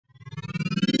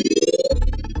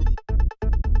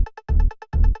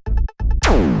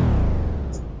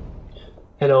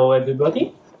Hello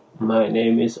everybody, my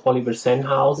name is Oli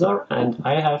Sennhauser and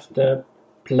I have the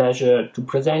pleasure to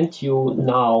present you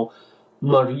now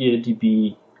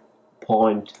MariaDB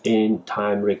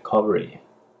point-in-time recovery.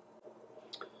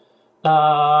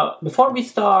 Before we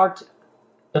start,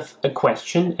 a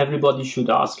question everybody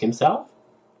should ask himself: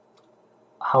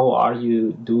 how are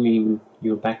you doing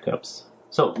your backups?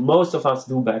 So most of us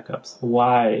do backups.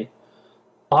 Why?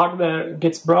 Hardware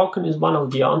gets broken is one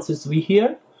of the answers we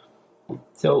hear.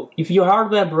 So if your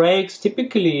hardware breaks,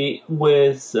 typically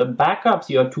with backups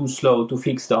you are too slow to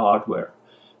fix the hardware.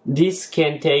 This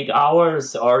can take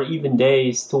hours or even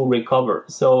days to recover.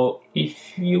 So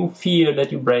if you fear that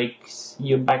you break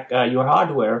your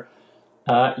hardware,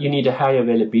 you need a high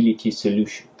availability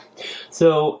solution.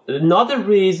 So another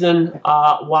reason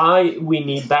why we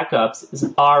need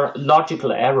backups are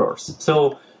logical errors.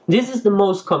 So this is the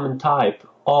most common type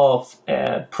of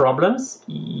problems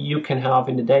you can have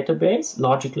in the database.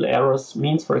 Logical errors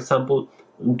means, for example,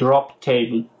 drop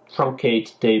table,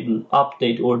 truncate table,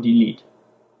 update or delete.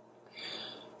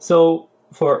 So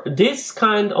for this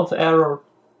kind of error,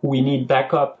 we need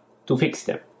backup to fix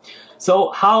them.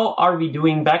 So how are we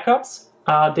doing backups?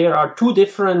 There are two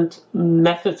different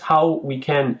methods how we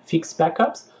can fix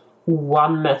backups.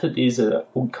 One method is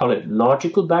we call it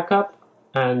logical backup,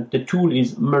 and the tool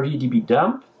is MariaDB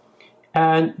dump.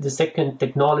 And the second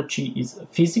technology is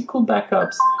physical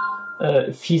backups.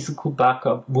 Physical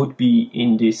backup would be,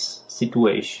 in this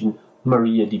situation,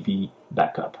 MariaDB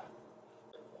backup.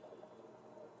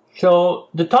 So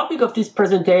the topic of this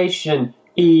presentation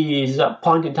is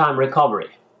point-in-time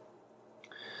recovery.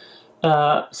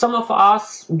 Some of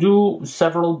us do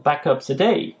several backups a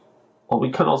day, or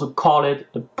we can also call it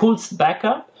a pulsed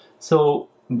backup. So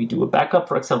we do a backup,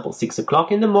 for example, 6 o'clock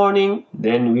in the morning,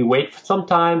 then we wait for some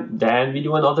time, then we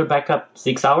do another backup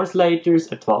 6 hours later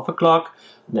at 12 o'clock,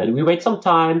 then we wait some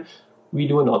time, we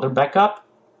do another backup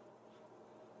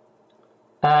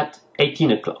at 18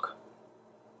 o'clock.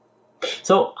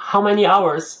 So how many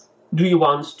hours do you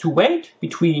want to wait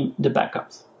between the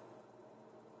backups?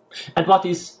 And what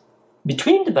is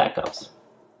between the backups?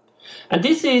 And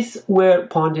this is where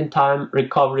point-in-time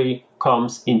recovery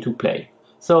comes into play.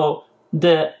 So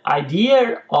the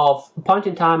idea of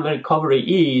point-in-time recovery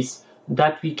is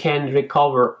that we can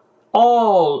recover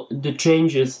all the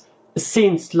changes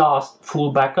since last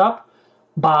full backup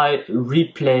by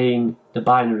replaying the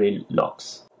binary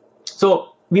logs.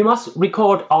 So we must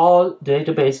record all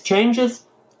database changes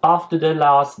after the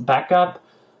last backup,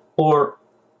 or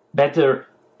better,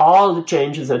 all the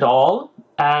changes at all,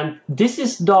 and this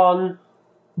is done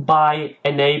by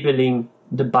enabling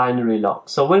the binary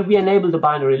logs. So when we enable the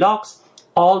binary logs,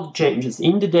 all the changes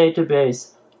in the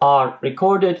database are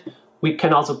recorded. We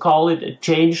can also call it a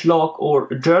change log or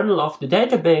a journal of the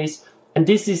database, and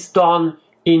this is done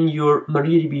in your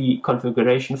MariaDB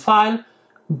configuration file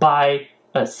by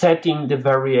setting the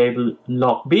variable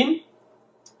log bin.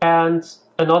 And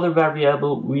another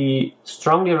variable we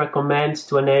strongly recommend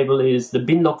to enable is the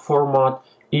bin log format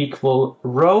equal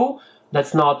row.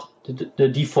 That's not the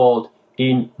default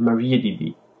in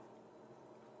MariaDB.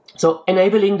 So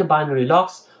enabling the binary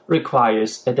logs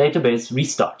requires a database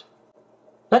restart.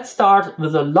 Let's start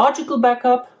with a logical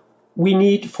backup we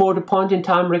need for the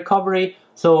point-in-time recovery.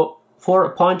 So for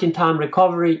a point-in-time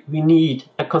recovery, we need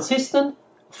a consistent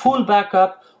full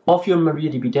backup of your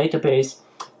MariaDB database.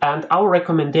 And our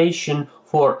recommendation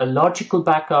for a logical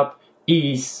backup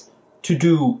is to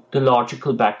do the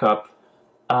logical backup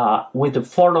with the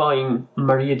following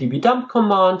MariaDB dump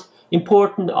command.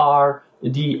 Important are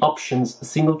the options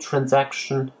single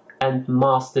transaction and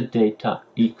master data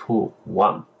equal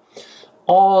 1.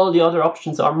 All the other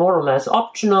options are more or less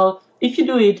optional. If you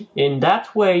do it in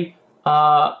that way,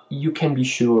 you can be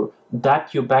sure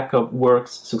that your backup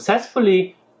works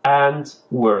successfully and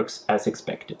works as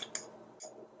expected.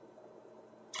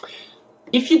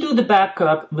 If you do the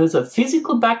backup with a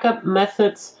physical backup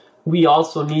methods, we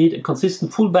also need a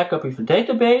consistent full backup of your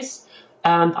database.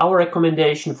 And our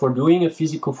recommendation for doing a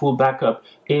physical full backup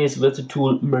is with the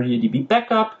tool MariaDB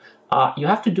backup. You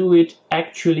have to do it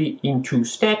actually in 2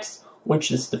 steps,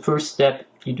 which is the first step,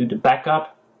 you do the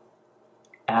backup,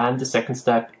 and the second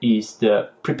step is the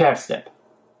prepare step.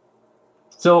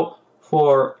 So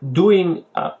for doing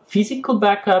a physical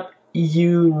backup,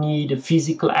 you need a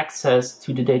physical access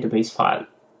to the database file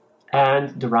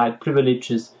and the right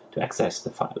privileges to access the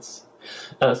files.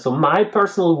 So my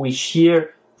personal wish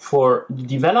here for the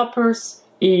developers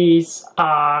is,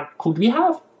 could we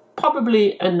have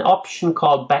probably an option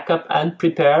called backup and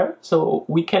prepare, so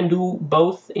we can do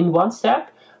both in one step?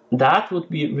 That would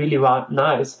be really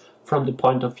nice from the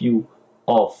point of view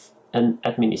of an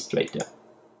administrator.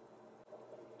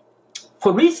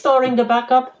 For restoring the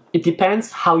backup, it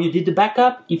depends how you did the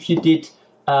backup. If you did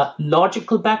a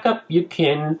logical backup, you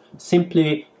can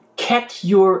simply cat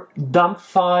your dump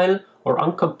file or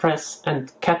uncompress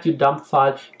and cat your dump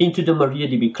file into the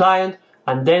MariaDB client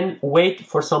and then wait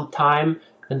for some time,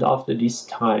 and after this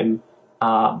time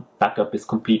backup is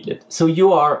completed. So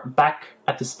you are back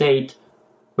at the state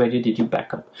where you did your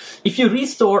backup. If you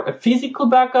restore a physical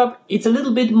backup, it's a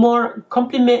little bit more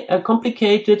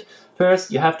complicated.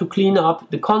 First, you have to clean up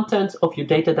the contents of your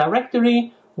data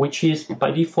directory, which is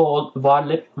by default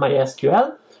varlib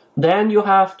MySQL. Then you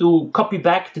have to copy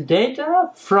back the data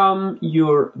from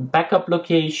your backup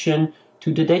location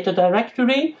to the data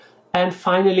directory. And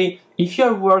finally, if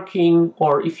you're working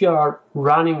or if you are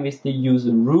running with the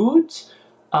user root,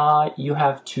 you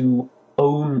have to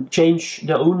change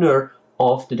the owner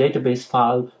of the database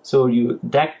file so your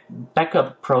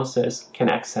backup process can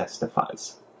access the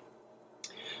files.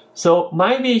 So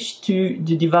my wish to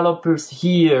the developers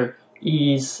here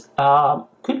is,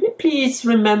 could we please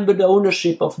remember the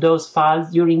ownership of those files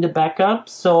during the backup?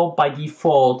 So by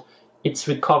default, it's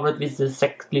recovered with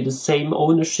exactly the same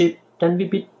ownership than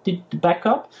we did the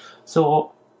backup.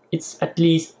 So it's at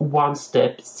least one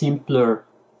step simpler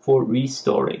for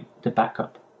restoring the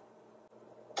backup.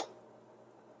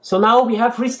 So now we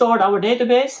have restored our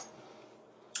database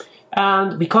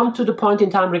and we come to the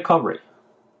point-in-time recovery.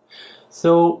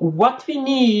 So what we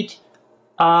need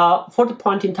for the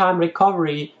point-in-time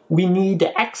recovery, we need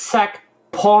the exact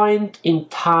point in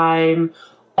time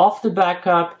of the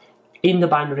backup in the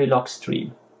binary log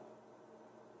stream.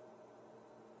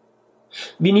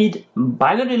 We need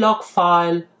binary log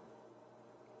file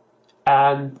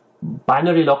and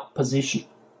binary log position.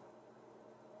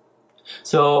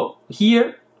 So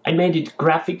here I made it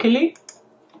graphically.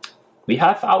 We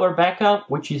have our backup,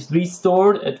 which is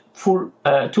restored at 2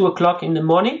 o'clock in the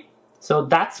morning. So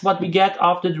that's what we get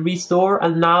after the restore,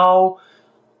 and now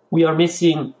we are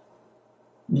missing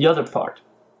the other part.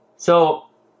 So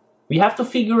we have to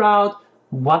figure out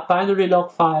what binary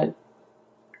log file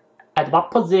at what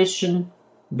position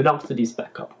belongs to this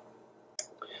backup.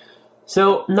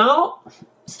 So now,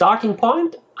 starting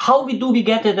point, how do we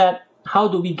get that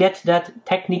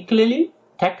technically?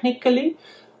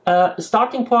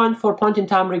 Starting point for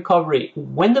point-in-time recovery.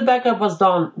 When the backup was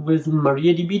done with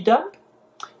MariaDB dump,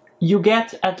 you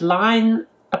get at line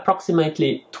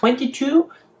approximately 22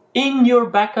 in your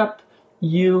backup,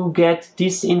 you get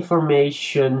this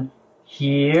information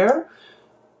here.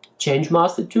 Change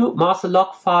master to master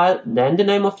log file, then the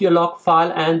name of your log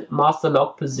file and master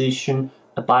log position,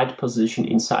 a byte position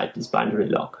inside this binary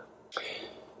log.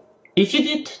 If you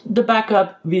did the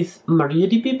backup with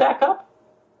MariaDB backup,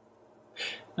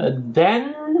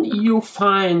 then you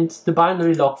find the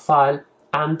binary log file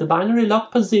and the binary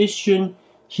log position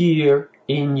here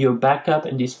in your backup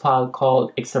in this file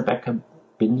called extra backup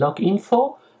binlog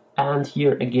info, and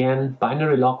here again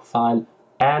binary log file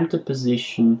and the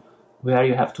position where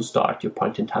you have to start your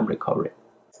point-in-time recovery.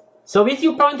 So with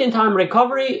your point-in-time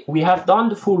recovery, we have done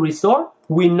the full restore.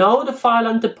 We know the file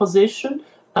and the position,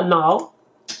 and now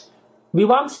we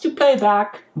want to play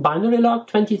back binary log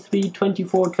 23,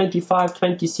 24, 25,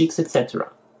 26,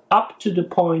 etc. up to the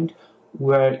point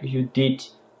where you did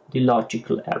the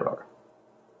logical error.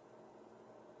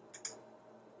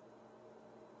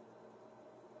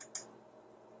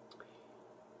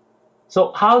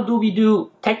 So how do we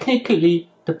do technically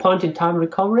the point-in-time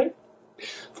recovery?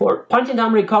 For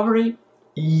point-in-time recovery,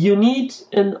 you need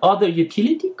another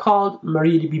utility called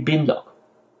MariaDB binlog.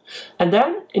 And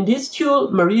then in this tool,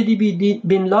 MariaDB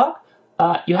binlog,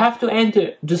 you have to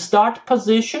enter the start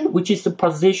position, which is the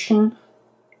position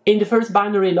in the first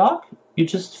binary log you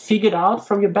just figured out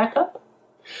from your backup.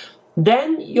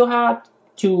 Then you have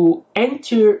to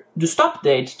enter the stop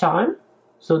date time.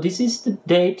 So this is the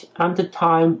date and the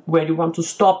time where you want to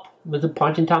stop with the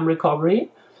point-in-time recovery.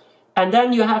 And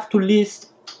then you have to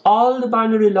list all the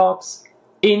binary logs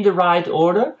in the right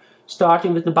order,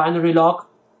 starting with the binary log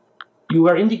you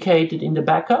were indicated in the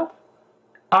backup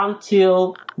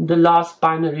until the last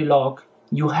binary log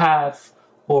you have,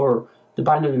 or the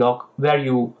binary log where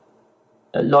your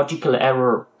logical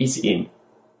error is in.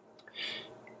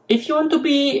 If you want to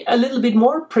be a little bit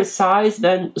more precise,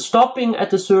 then stopping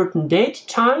at a certain date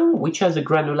time, which has a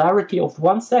granularity of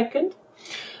 1 second,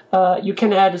 you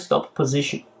can add a stop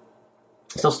position.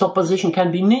 So stop position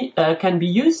can be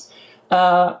used,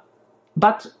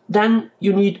 but then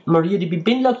you need MariaDB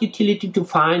binlog utility to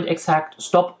find exact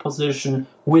stop position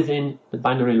within the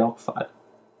binary log file.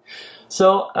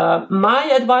 So my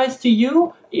advice to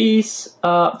you is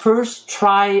first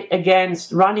try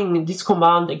against running this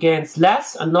command against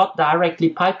less and not directly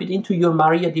pipe it into your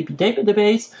MariaDB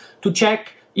database to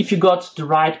check if you got the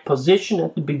right position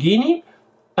at the beginning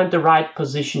and the right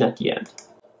position at the end.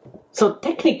 So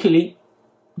technically,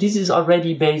 this is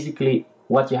already basically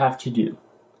what you have to do.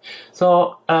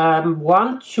 So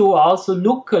want to also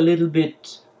look a little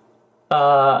bit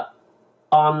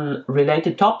on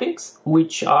related topics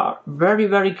which are very,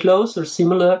 very close or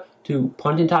similar to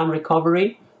point-in-time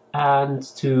recovery and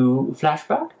to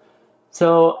flashback.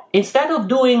 So instead of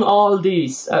doing all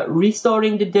this,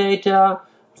 restoring the data,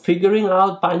 figuring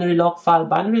out binary log file,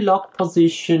 binary log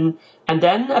position, and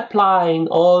then applying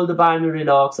all the binary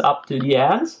logs up to the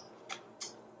end,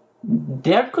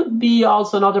 there could be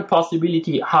also another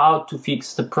possibility how to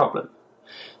fix the problem.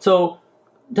 So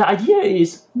the idea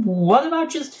is, what about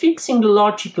just fixing the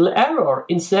logical error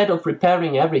instead of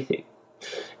repairing everything?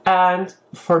 And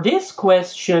for this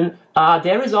question,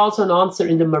 there is also an answer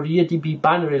in the MariaDB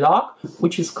binary log,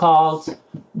 which is called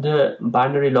the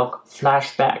binary log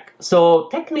flashback. So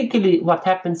technically what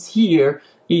happens here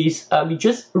is we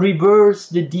just reverse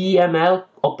the DML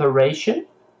operation.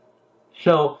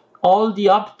 So all the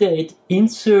update,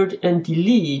 insert and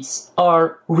deletes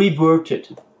are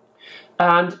reverted.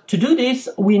 And to do this,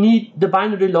 we need the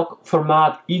binary log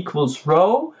format equals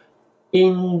row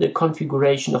in the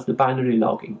configuration of the binary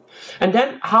logging. And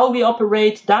then how we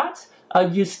operate that,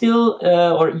 you still,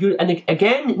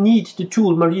 again need the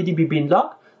tool MariaDB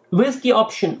binlog with the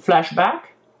option flashback.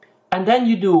 And then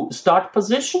you do start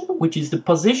position, which is the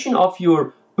position of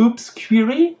your oops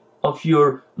query, of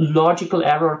your logical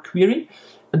error query.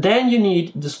 Then you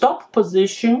need the stop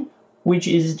position, which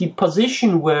is the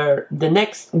position where the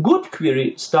next good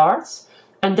query starts,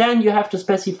 and then you have to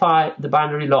specify the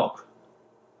binary log.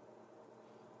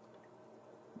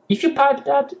 If you pipe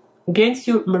that against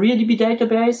your MariaDB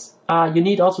database, you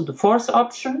need also the force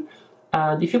option,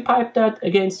 and if you pipe that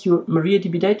against your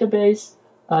MariaDB database,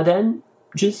 then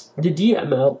just the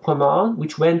DML command,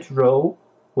 which went row,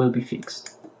 will be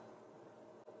fixed.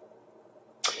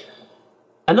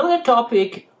 Another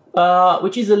topic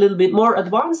which is a little bit more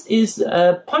advanced is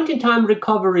point-in-time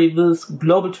recovery with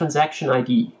global transaction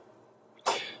ID.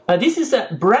 This is a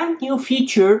brand new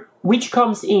feature which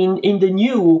comes in the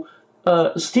new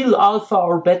still alpha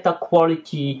or beta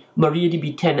quality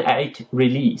MariaDB 10.8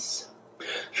 release.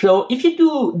 So if you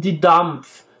do the dump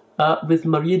with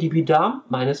MariaDB dump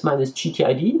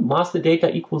 --GTID master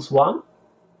data equals 1,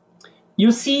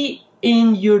 you see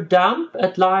in your dump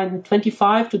at line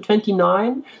 25 to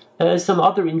 29 some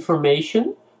other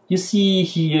information. You see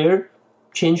here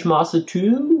change master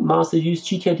to master use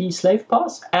GTID slave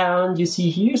pass, and you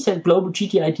see here set global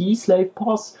GTID slave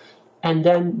pass and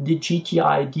then the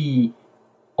GTID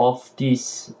of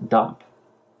this dump.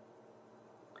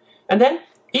 And then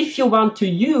if you want to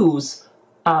use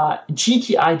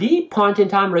GTID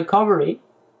point-in-time recovery,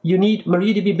 you need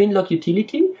MariaDB binlog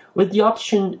utility with the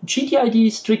option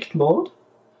GTID strict mode,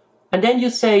 and then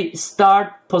you say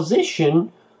start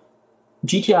position,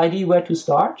 GTID where to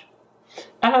start,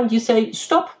 and you say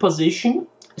stop position,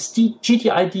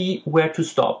 GTID where to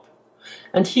stop.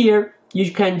 And here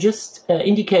you can just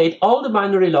indicate all the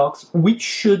binary logs which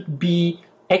should be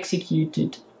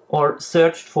executed or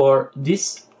searched for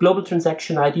this global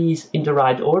transaction IDs in the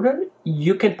right order.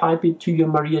 You can pipe it to your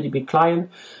MariaDB client.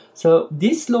 So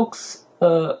this looks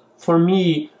for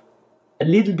me a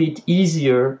little bit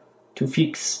easier to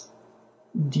fix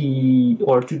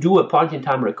to do a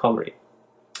point-in-time recovery.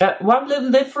 One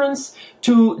little difference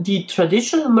to the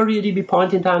traditional MariaDB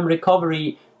point-in-time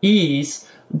recovery is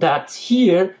that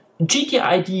here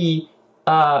GTID,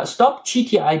 stop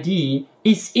GTID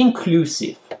is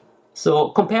inclusive. So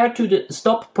compared to the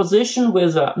stop position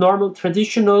with a normal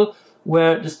traditional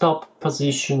where the stop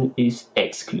position is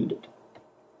excluded.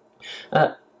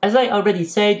 As I already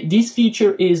said, this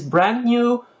feature is brand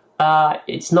new.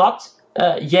 It's not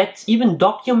yet even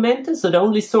documented, so the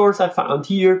only source I found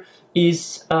here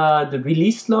is the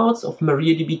release notes of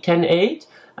MariaDB 10.8,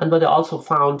 and what I also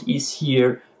found is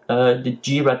here the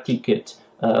Jira ticket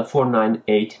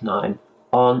 4989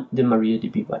 on the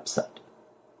MariaDB website.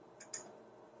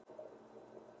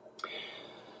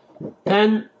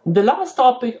 And the last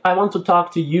topic I want to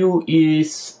talk to you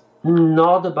is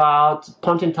not about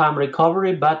point-in-time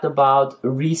recovery, but about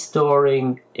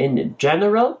restoring in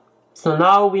general. So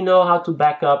now we know how to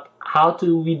back up, how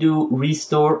do we do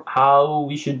restore, how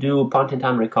we should do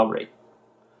point-in-time recovery.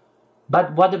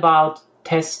 But what about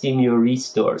testing your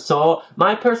restore? So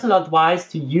my personal advice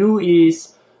to you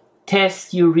is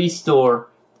test your restore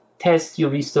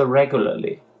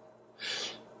regularly.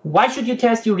 Why should you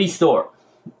test your restore?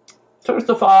 First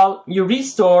of all, your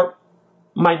restore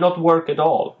might not work at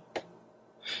all.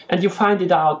 And you find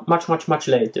it out much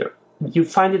later. You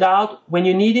find it out when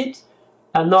you need it,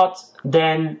 and not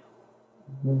then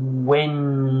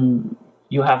when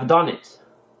you have done it.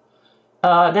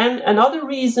 Then another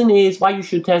reason is why you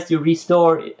should test your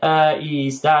restore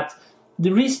is that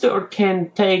the restore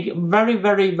can take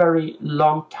very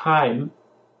long time.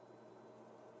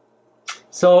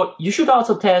 So you should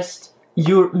also test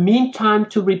your mean time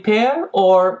to repair,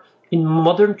 or in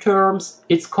modern terms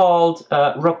it's called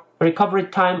recovery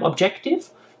time objective,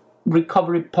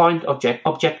 recovery point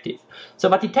objective. So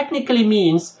what it technically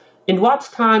means, in what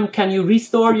time can you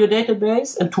restore your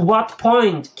database, and to what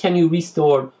point can you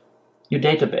restore your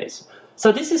database.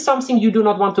 So this is something you do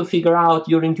not want to figure out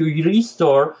during your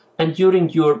restore and during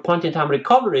your point-in-time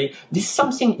recovery. This is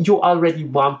something you already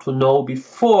want to know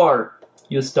before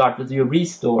you start with your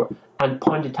restore and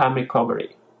point-in-time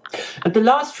recovery. And the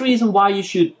last reason why you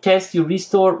should test your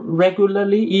restore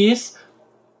regularly is,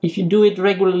 if you do it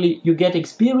regularly, you get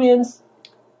experience,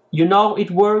 you know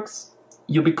it works,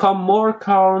 you become more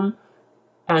calm,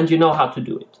 and you know how to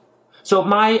do it. So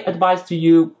my advice to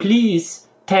you, please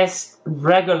test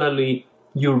regularly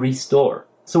your restore.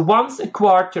 So once a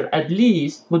quarter at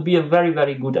least would be a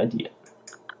very good idea.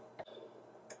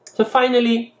 So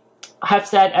finally, I have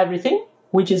said everything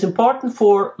which is important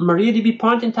for MariaDB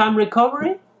point-in-time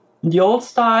recovery, the old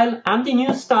style and the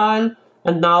new style,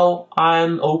 and now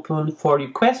I'm open for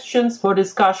your questions, for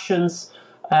discussions,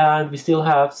 and we still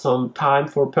have some time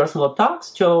for personal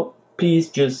talks, so please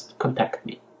just contact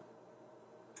me.